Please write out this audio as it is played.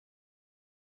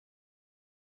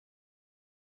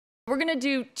We're going to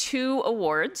do 2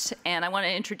 awards, and I want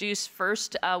to introduce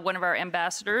first one of our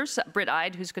ambassadors, Britt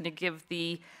Ide, who's going to give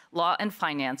the Law and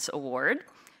Finance Award.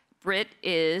 Britt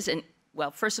is,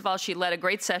 well, first of all, she led a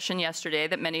great session yesterday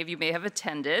that many of you may have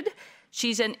attended.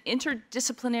 She's an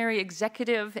interdisciplinary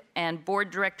executive and board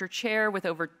director chair with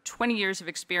over 20 years of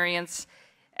experience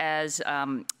as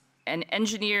an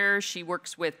engineer. She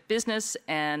works with business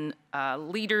and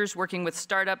leaders working with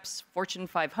startups, Fortune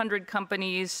 500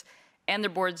 companies, and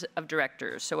their boards of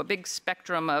directors. So a big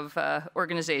spectrum of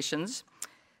organizations.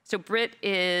 So Britt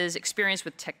is experienced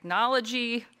with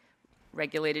technology,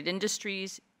 regulated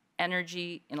industries,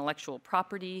 energy, intellectual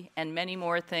property, and many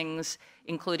more things,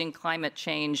 including climate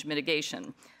change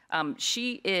mitigation.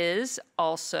 She is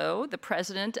also the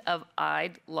president of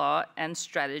Ide Law and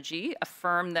Strategy, a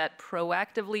firm that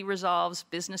proactively resolves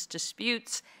business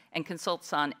disputes and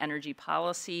consults on energy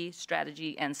policy,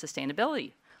 strategy, and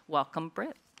sustainability. Welcome,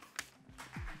 Britt.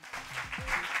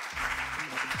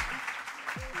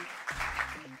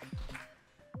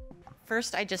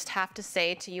 First, I just have to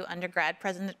say to you undergrad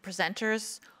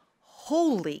presenters,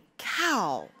 holy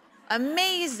cow,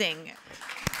 amazing.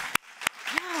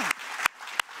 Yeah.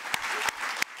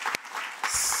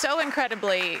 So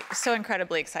incredibly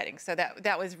exciting. So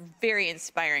that was very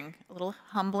inspiring, a little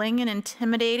humbling and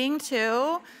intimidating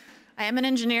too. I am an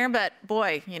engineer, but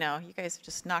boy, you know, you guys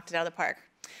just knocked it out of the park.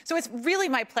 So it's really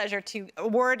my pleasure to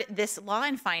award this Law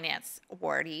and Finance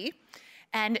awardee.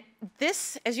 And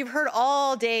this, as you've heard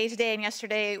all day today and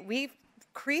yesterday, we've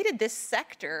created this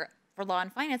sector for law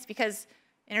and finance because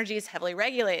energy is heavily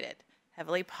regulated,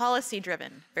 heavily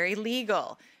policy-driven, very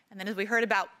legal. And then as we heard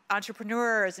about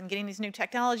entrepreneurs and getting these new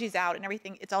technologies out and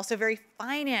everything, it's also very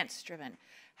finance-driven.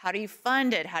 How do you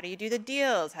fund it? How do you do the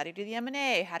deals? How do you do the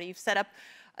M&A? How do you set up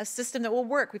a system that will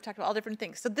work? We've talked about all different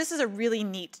things. So this is a really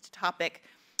neat topic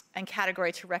and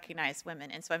category to recognize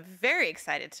women. And so I'm very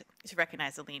excited to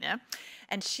recognize Alina.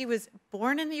 And she was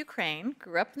born in the Ukraine,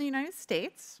 grew up in the United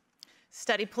States,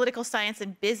 studied political science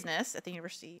and business at the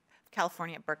University of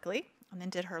California at Berkeley, and then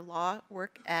did her law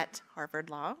work at Harvard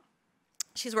Law.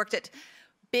 She's worked at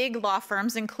big law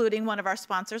firms, including one of our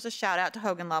sponsors, a shout out to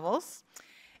Hogan Lovells.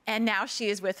 And now she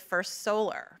is with First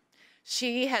Solar.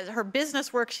 She has her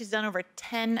business work, she's done over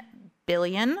 10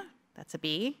 billion, that's a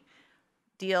B,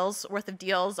 worth of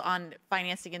deals on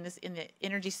financing in the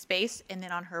energy space. And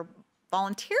then on her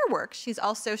volunteer work, she's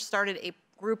also started a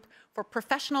group for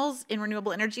professionals in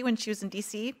renewable energy when she was in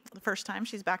DC the first time.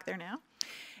 She's back there now.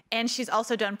 And she's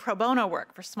also done pro bono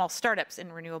work for small startups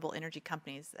in renewable energy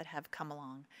companies that have come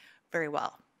along very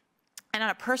well. And on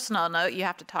a personal note, you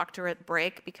have to talk to her at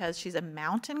break because she's a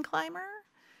mountain climber.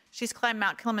 She's climbed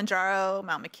Mount Kilimanjaro,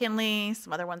 Mount McKinley,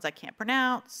 some other ones I can't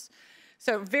pronounce.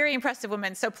 So very impressive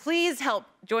woman. So please help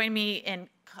join me in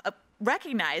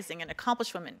recognizing an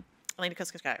accomplished woman, Alina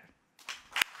Zagaytova.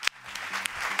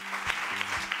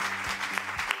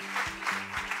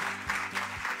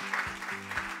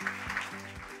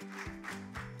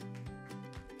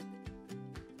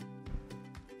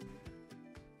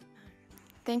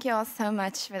 Thank you all so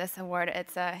much for this award.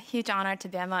 It's a huge honor to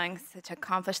be among such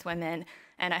accomplished women.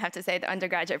 And I have to say the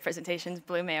undergraduate presentations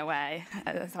blew me away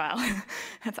as well.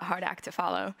 That's a hard act to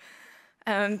follow.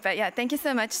 But yeah, thank you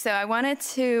so much. So I wanted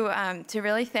to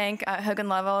really thank Hogan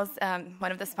Lovells,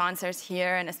 one of the sponsors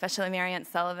here, and especially Marianne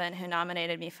Sullivan, who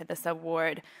nominated me for this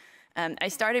award. I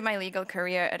started my legal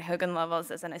career at Hogan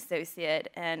Lovells as an associate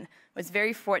and was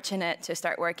very fortunate to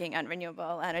start working on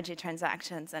renewable energy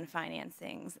transactions and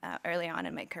financings early on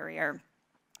in my career.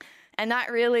 And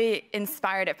that really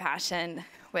inspired a passion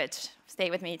which stayed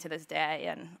with me to this day,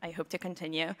 and I hope to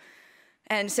continue.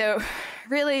 And so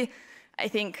really, I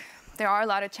think there are a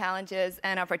lot of challenges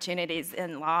and opportunities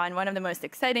in law, and one of the most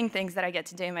exciting things that I get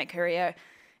to do in my career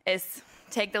is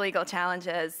take the legal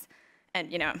challenges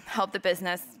and help the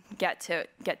business get to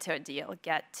a deal,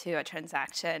 get to a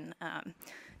transaction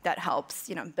that helps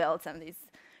build some of these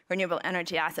renewable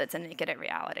energy assets and make it a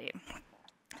reality.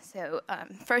 So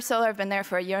First Solar, I've been there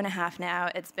for 1.5 years now.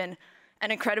 It's been an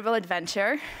incredible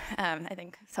adventure. I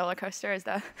think solar coaster is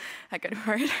a good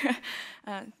word.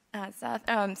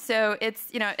 So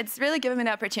it's really given me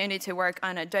the opportunity to work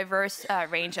on a diverse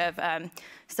range of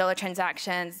solar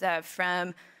transactions,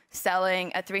 from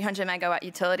selling a 300 megawatt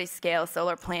utility scale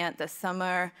solar plant this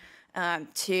summer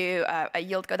to a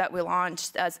yieldco that we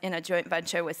launched in a joint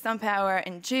venture with SunPower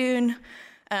in June,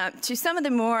 to some of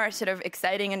the more sort of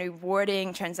exciting and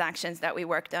rewarding transactions that we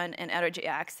worked on in energy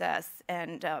access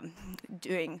and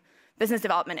doing business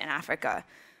development in Africa.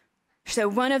 So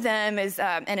one of them is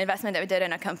an investment that we did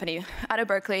in a company out of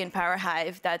Berkeley in Power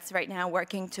Hive that's right now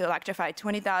working to electrify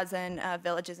 20,000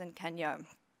 villages in Kenya.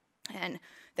 And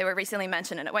They were recently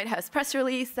mentioned in a White House press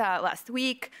release last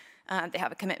week. They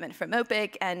have a commitment from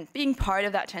OPIC, and being part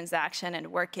of that transaction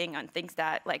and working on things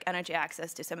that, like energy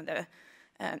access to some of the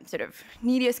sort of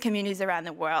neediest communities around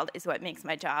the world is what makes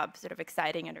my job sort of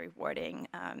exciting and rewarding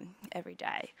every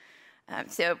day.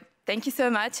 So thank you so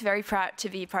much. Very proud to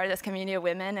be part of this community of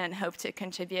women and hope to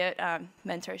contribute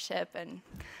mentorship and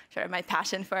share my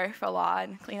passion for law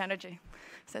and clean energy.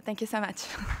 So thank you so much.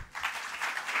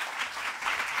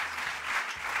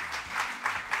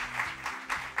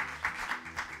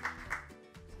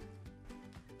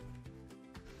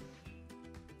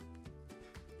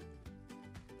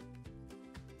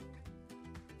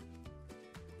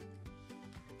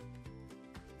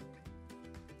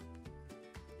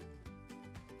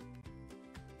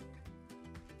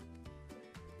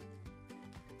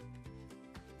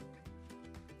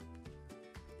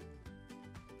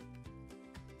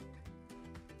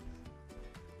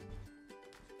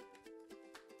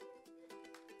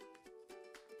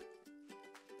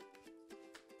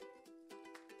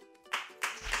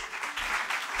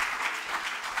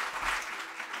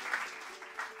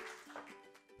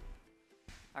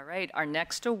 All right, our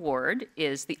next award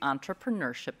is the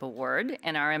Entrepreneurship Award,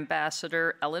 and our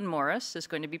ambassador, Ellen Morris, is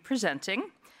going to be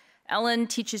presenting. Ellen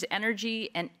teaches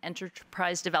energy and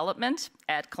enterprise development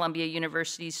at Columbia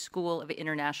University's School of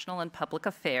International and Public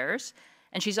Affairs,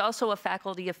 and she's also a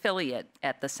faculty affiliate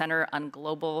at the Center on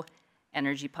Global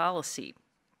Energy Policy.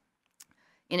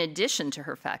 In addition to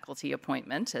her faculty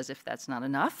appointment, as if that's not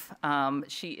enough,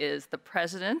 she is the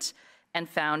president and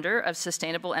founder of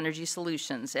Sustainable Energy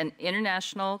Solutions, an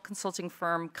international consulting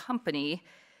firm company,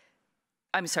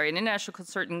 an international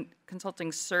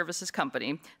consulting services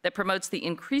company that promotes the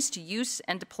increased use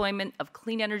and deployment of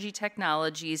clean energy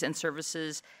technologies and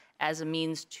services as a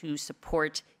means to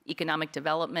support economic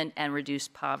development and reduce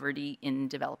poverty in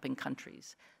developing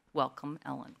countries. Welcome,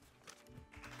 Ellen.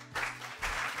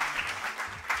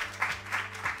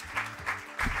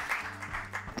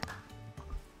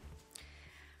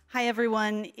 Hi,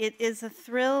 everyone. It is a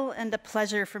thrill and a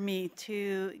pleasure for me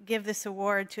to give this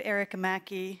award to Erica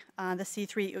Mackey, the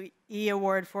C3E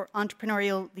Award for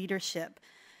Entrepreneurial Leadership.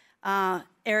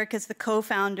 Erica is the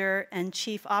co-founder and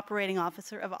chief operating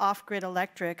officer of Off.Grid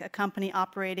Electric, a company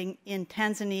operating in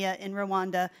Tanzania, in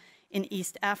Rwanda, in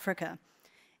East Africa.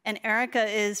 And Erica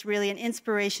is really an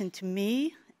inspiration to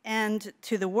me and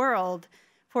to the world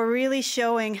for really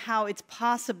showing how it's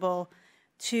possible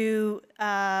to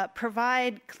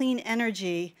provide clean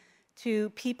energy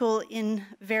to people in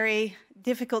very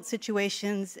difficult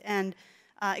situations and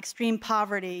extreme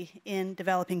poverty in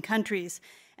developing countries.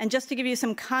 And just to give you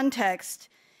some context,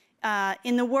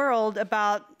 in the world,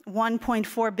 about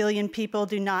 1.4 billion people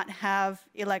do not have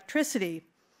electricity.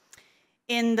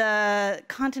 In the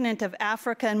continent of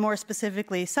Africa, and more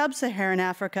specifically sub-Saharan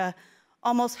Africa,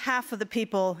 almost half of the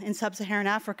people in sub-Saharan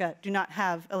Africa do not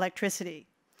have electricity.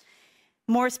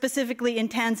 More specifically in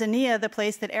Tanzania, the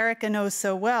place that Erica knows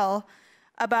so well,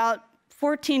 about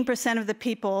 14% of the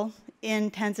people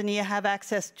in Tanzania have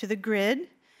access to the grid.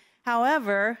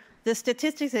 However, the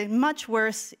statistics are much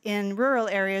worse in rural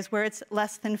areas where it's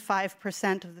less than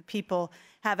 5% of the people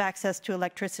have access to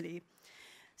electricity.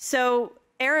 So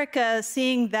Erica,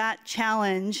 seeing that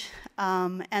challenge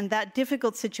and that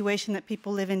difficult situation that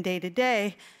people live in day to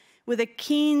day, with a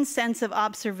keen sense of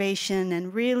observation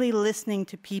and really listening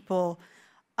to people,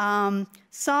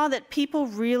 saw that people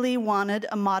really wanted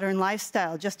a modern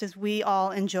lifestyle, just as we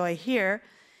all enjoy here.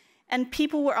 And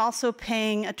people were also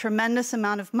paying a tremendous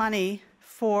amount of money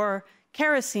for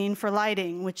kerosene for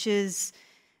lighting, which is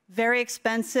very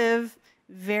expensive,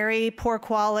 very poor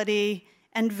quality,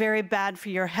 and very bad for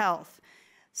your health.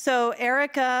 So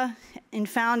Erica, in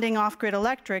founding Off.Grid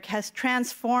Electric, has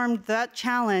transformed that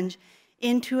challenge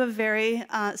into a very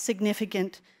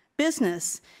significant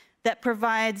business that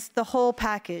provides the whole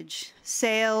package: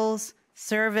 sales,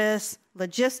 service,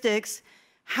 logistics,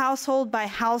 household by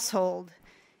household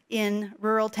in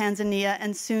rural Tanzania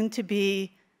and soon to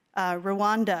be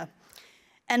Rwanda.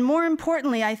 And more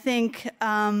importantly, I think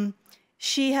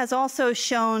she has also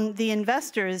shown the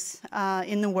investors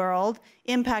in the world,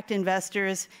 impact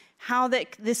investors, how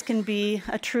this can be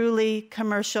a truly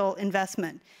commercial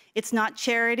investment. It's not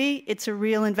charity, it's a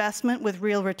real investment with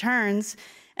real returns.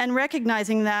 And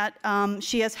recognizing that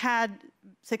she has had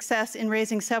success in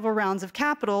raising several rounds of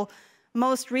capital,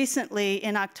 most recently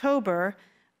in October,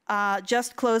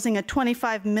 just closing a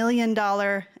 $25 million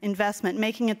investment,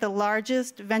 making it the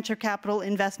largest venture capital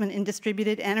investment in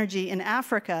distributed energy in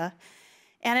Africa.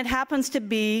 And it happens to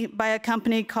be by a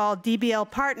company called DBL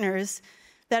Partners,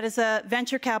 that is a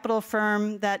venture capital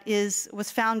firm that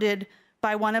was founded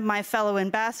by one of my fellow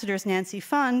ambassadors, Nancy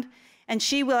Fund, and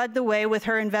she led the way with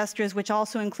her investors, which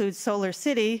also includes Solar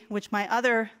City, which my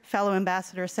other fellow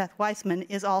ambassador, Seth Weissman,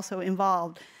 is also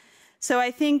involved. So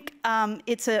I think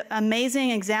it's an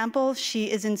amazing example. She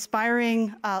is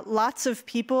inspiring lots of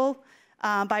people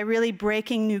by really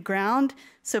breaking new ground.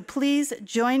 So please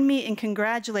join me in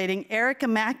congratulating Erica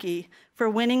Mackey for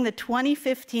winning the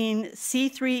 2015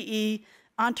 C3E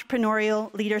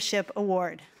Entrepreneurial Leadership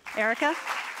Award. Erica?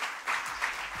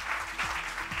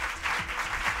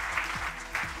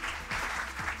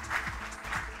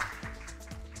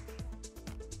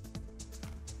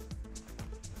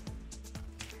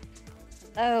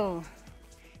 Oh,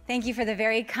 thank you for the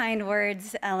very kind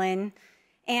words, Ellen,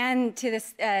 and to the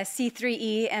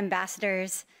C3E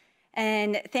ambassadors.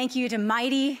 And thank you to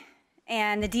Mighty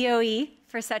and the DOE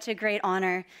for such a great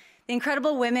honor. The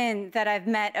incredible women that I've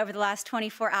met over the last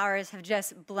 24 hours have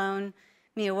just blown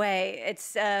me away.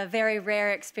 It's a very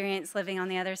rare experience living on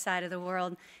the other side of the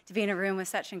world to be in a room with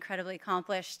such incredibly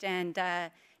accomplished and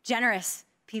generous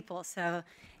people. So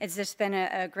it's just been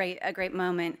a great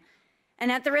moment.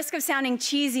 And at the risk of sounding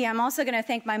cheesy, I'm also going to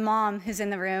thank my mom, who's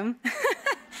in the room.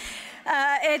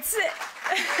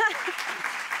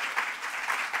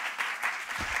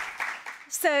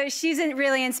 So she's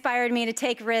really inspired me to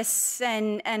take risks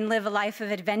and live a life of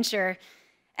adventure.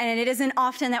 And it isn't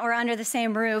often that we're under the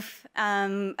same roof,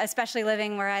 especially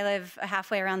living where I live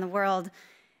halfway around the world.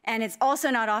 And it's also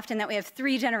not often that we have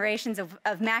 3 generations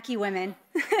of Mackey women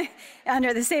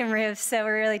under the same roof. So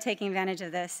we're really taking advantage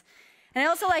of this. And I'd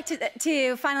also like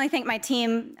to finally thank my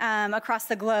team across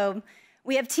the globe.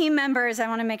 We have team members, I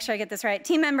want to make sure I get this right,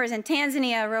 team members in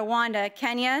Tanzania, Rwanda,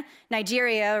 Kenya,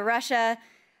 Nigeria, Russia,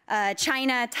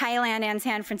 China, Thailand, and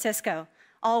San Francisco,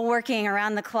 all working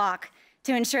around the clock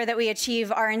to ensure that we achieve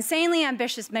our insanely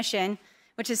ambitious mission,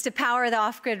 which is to power the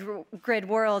off-grid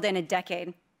world in a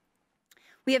decade.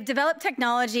 We have developed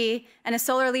technology and a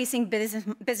solar leasing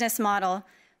business model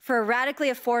for radically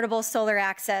affordable solar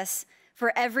access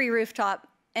for every rooftop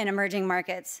in emerging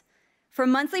markets. For a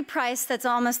monthly price that's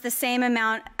almost the same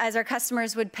amount as our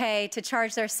customers would pay to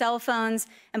charge their cell phones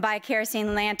and buy a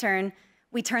kerosene lantern,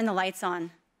 we turn the lights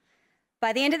on.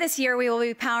 By the end of this year, we will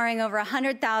be powering over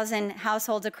 100,000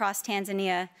 households across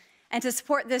Tanzania. And to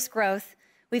support this growth,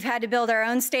 we've had to build our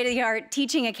own state-of-the-art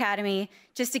teaching academy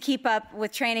just to keep up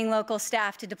with training local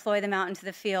staff to deploy them out into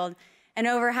the field. And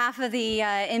over half of the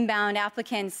inbound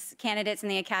applicants, candidates in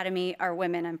the academy are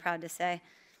women, I'm proud to say.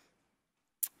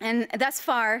 And thus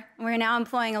far, we're now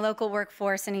employing a local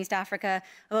workforce in East Africa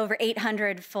of over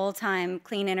 800 full-time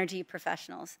clean energy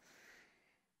professionals.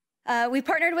 We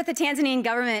partnered with the Tanzanian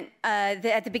government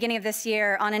at the beginning of this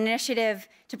year on an initiative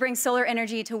to bring solar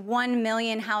energy to 1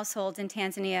 million households in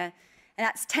Tanzania. And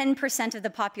that's 10% of the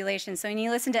population. So when you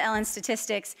listen to Ellen's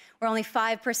statistics, where only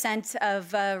 5%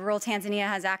 of rural Tanzania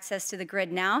has access to the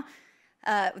grid now,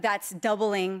 that's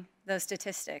doubling those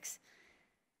statistics.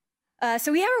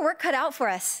 So we have our work cut out for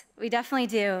us. We definitely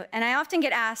do. And I often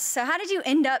get asked, so how did you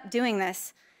end up doing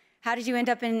this? How did you end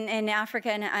up in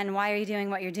Africa, and why are you doing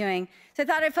what you're doing? So I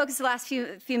thought I'd focus the last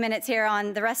few minutes here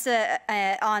on the rest of,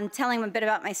 on telling a bit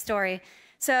about my story.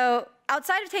 So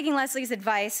outside of taking Leslie's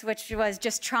advice, which was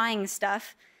just trying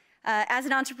stuff, as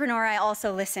an entrepreneur, I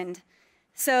also listened.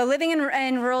 So living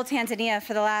in rural Tanzania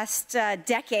for the last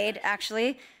decade,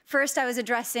 actually, first I was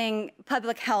addressing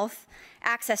public health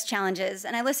access challenges,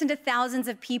 and I listened to thousands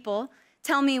of people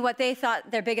tell me what they thought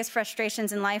their biggest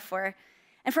frustrations in life were.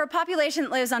 And for a population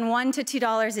that lives on $1 to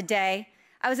 $2 a day,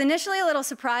 I was initially a little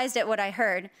surprised at what I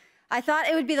heard. I thought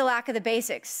it would be the lack of the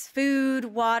basics, food,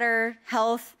 water,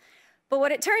 health. But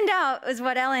what it turned out was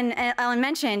what Ellen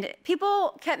mentioned.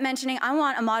 People kept mentioning, I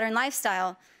want a modern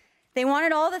lifestyle. They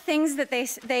wanted all the things that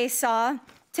they saw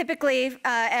typically,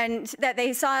 and that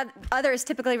they saw others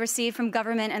typically receive from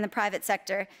government and the private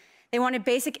sector. They wanted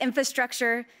basic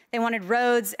infrastructure, they wanted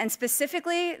roads, and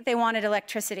specifically, they wanted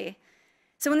electricity.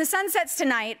 So when the sun sets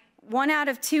tonight, 1 out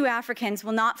of 2 Africans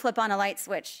will not flip on a light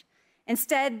switch.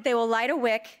 Instead, they will light a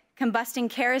wick, combusting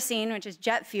kerosene, which is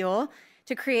jet fuel,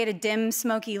 to create a dim,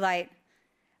 smoky light.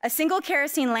 A single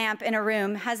kerosene lamp in a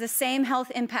room has the same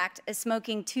health impact as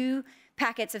smoking 2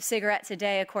 packets of cigarettes a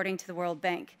day, according to the World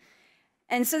Bank.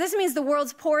 And so this means the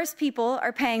world's poorest people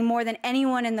are paying more than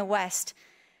anyone in the West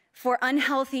for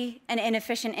unhealthy and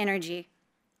inefficient energy,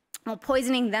 while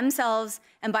poisoning themselves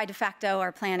and by de facto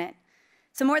our planet.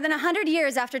 So more than 100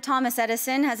 years after Thomas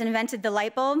Edison has invented the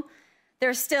light bulb,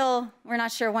 there's still, we're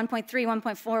not sure, 1.3, 1.4,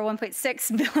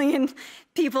 1.6 billion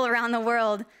people around the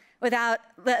world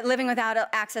living without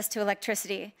access to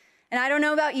electricity. And I don't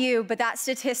know about you, but that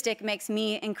statistic makes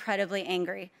me incredibly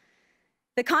angry.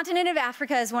 The continent of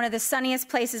Africa is one of the sunniest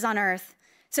places on Earth.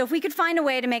 So if we could find a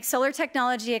way to make solar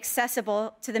technology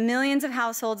accessible to the millions of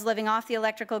households living off the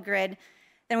electrical grid,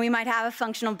 then we might have a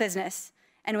functional business.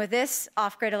 And with this,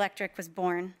 Off-Grid Electric was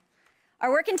born.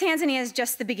 Our work in Tanzania is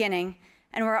just the beginning,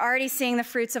 and we're already seeing the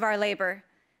fruits of our labor.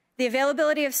 The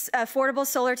availability of affordable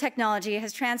solar technology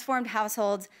has transformed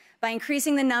households by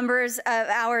increasing the numbers of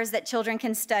hours that children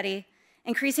can study,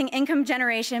 increasing income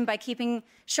generation by keeping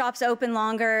shops open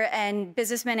longer and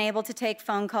businessmen able to take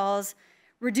phone calls,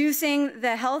 reducing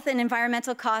the health and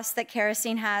environmental costs that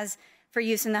kerosene has for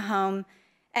use in the home,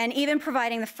 and even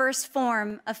providing the first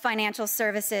form of financial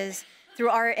services through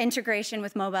our integration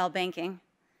with mobile banking.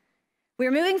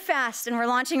 We're moving fast, and we're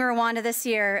launching Rwanda this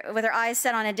year with our eyes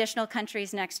set on additional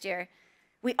countries next year.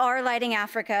 We are lighting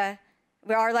Africa,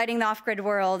 we are lighting the off-grid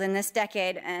world in this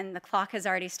decade, and the clock has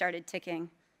already started ticking.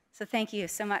 So thank you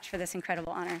so much for this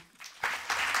incredible honor.